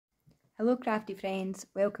Hello crafty friends,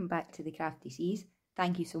 welcome back to the Crafty Seas.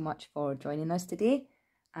 Thank you so much for joining us today.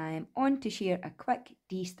 I'm on to share a quick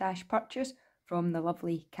Destash purchase from the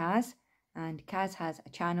lovely Kaz, and Kaz has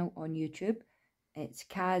a channel on YouTube. It's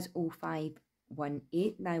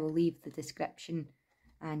Kaz0518 and I will leave the description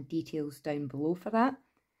and details down below for that.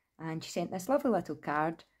 And she sent this lovely little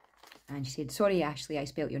card and she said, "Sorry Ashley, I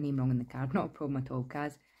spelt your name wrong in the card, not a problem at all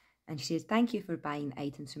Kaz." And she says, "Thank you for buying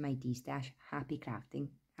items from my Destash. Happy crafting."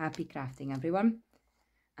 Happy crafting everyone.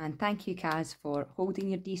 And thank you Kaz for holding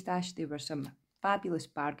your Destash. There were some fabulous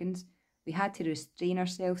bargains. We had to restrain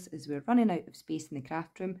ourselves as we were running out of space in the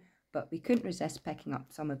craft room, but we couldn't resist picking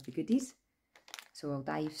up some of the goodies. So I'll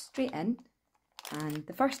dive straight in. And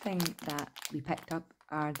the first thing that we picked up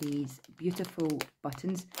are these beautiful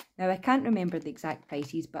buttons. Now I can't remember the exact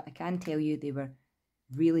prices, but I can tell you they were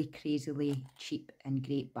really crazily cheap and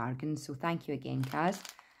great bargains. So thank you again Kaz.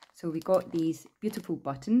 So we got these beautiful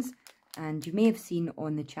buttons, and you may have seen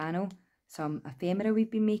on the channel some ephemera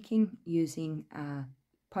we've been making using a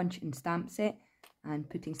punch and stamp set and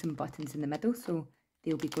putting some buttons in the middle, so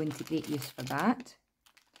they'll be going to great use for that.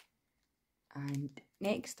 And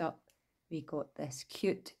next up we got this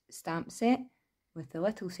cute stamp set with the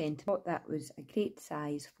little sentiment. That was a great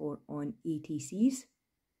size for on ATCs.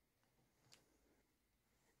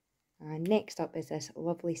 And next up is this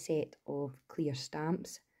lovely set of clear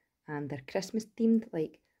stamps, and they're Christmas themed,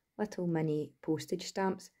 like little mini postage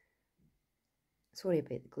stamps. Sorry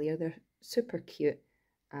about the glare, they're super cute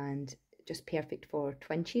and just perfect for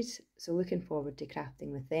twinches, so looking forward to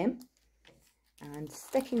crafting with them. And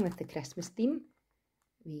sticking with the Christmas theme,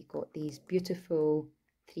 we got these beautiful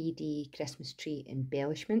 3D Christmas tree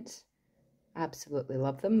embellishments. Absolutely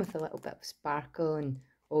love them, with a little bit of sparkle and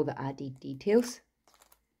all the added details.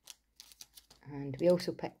 And we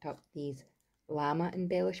also picked up these llama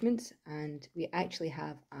embellishments, and we actually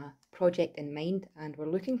have a project in mind and we're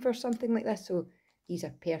looking for something like this, so these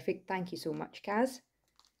are perfect. Thank you so much Kaz.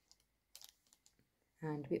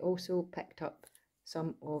 And we also picked up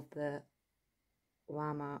some of the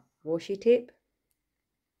llama washi tape.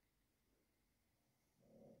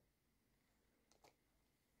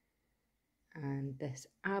 And this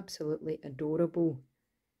absolutely adorable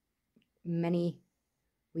mini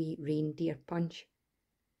wee reindeer punch.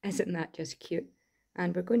 Isn't that just cute?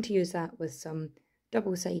 And we're going to use that with some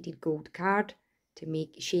double-sided gold card to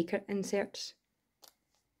make shaker inserts.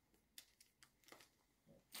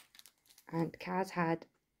 And Kaz had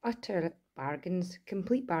utter bargains,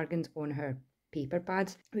 complete bargains on her paper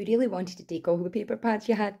pads. We really wanted to take all the paper pads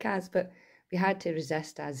you had Kaz, but we had to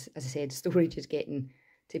resist, as I said, storage is getting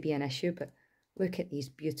to be an issue. But look at these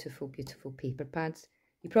beautiful, beautiful paper pads.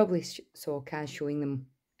 You probably saw Kaz showing them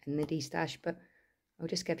in the Destash, but I'll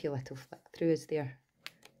just give you a little flick through as they're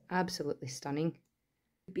absolutely stunning.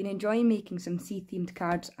 We've been enjoying making some sea-themed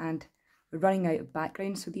cards and we're running out of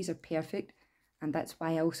backgrounds, so these are perfect. And that's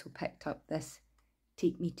why I also picked up this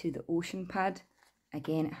Take Me to the Ocean pad.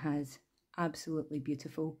 Again, it has absolutely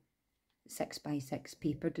beautiful 6x6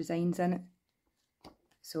 paper designs in it.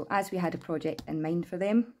 So as we had a project in mind for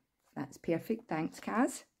them, that's perfect. Thanks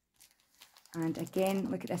Kaz. And again,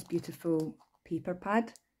 look at this beautiful paper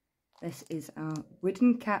pad. This is a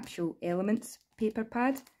wooden capsule elements paper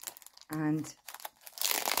pad, and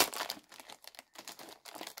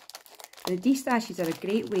the Destashes are a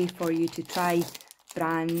great way for you to try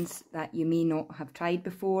brands that you may not have tried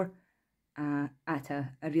before at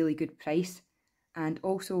a really good price. And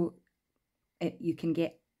also you can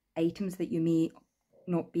get items that you may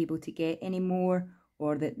not be able to get anymore,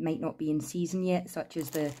 or that might not be in season yet, such as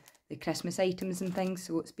the Christmas items and things.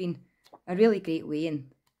 So it's been a really great way,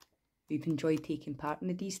 and we've enjoyed taking part in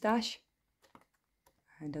the Destash.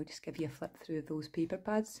 And I'll just give you a flip through of those paper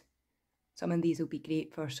pads. Some of these will be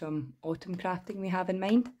great for some autumn crafting we have in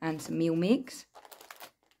mind, and some mail makes.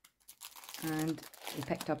 And we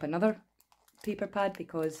picked up another paper pad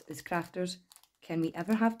because as crafters, can we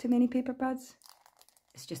ever have too many paper pads?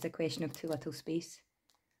 It's just a question of too little space.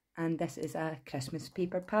 And this is a Christmas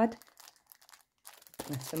paper pad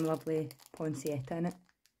with some lovely poinsettia in it.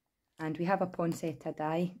 And we have a poinsettia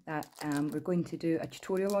die that we're going to do a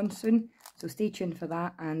tutorial on soon, so stay tuned for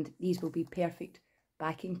that. And these will be perfect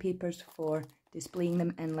backing papers for displaying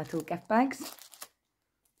them in little gift bags.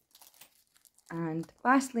 And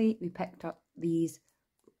lastly, we picked up these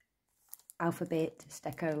alphabet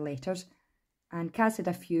sticker letters, and Kaz had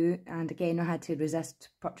a few, and again I had to resist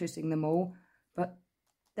purchasing them all, but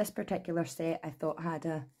this particular set I thought had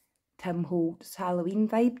a Tim Holtz Halloween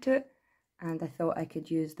vibe to it, and I thought I could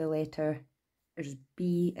use the letter, there's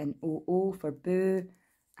B and OO for boo,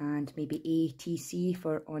 and maybe ATC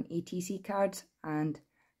for on ATC cards, and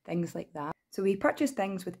things like that. So we purchase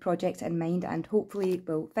things with projects in mind, and hopefully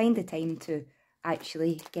we'll find the time to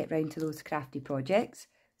actually get round to those crafty projects.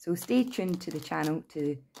 So stay tuned to the channel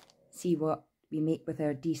to see what we make with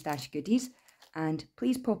our Destash goodies, and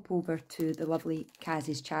please pop over to the lovely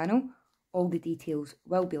Kaz's channel. All the details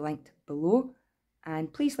will be linked below,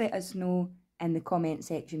 and please let us know in the comment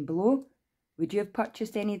section below, would you have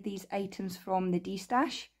purchased any of these items from the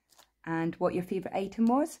Destash, and what your favourite item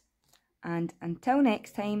was. And until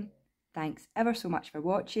next time, thanks ever so much for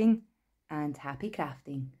watching, and happy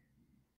crafting.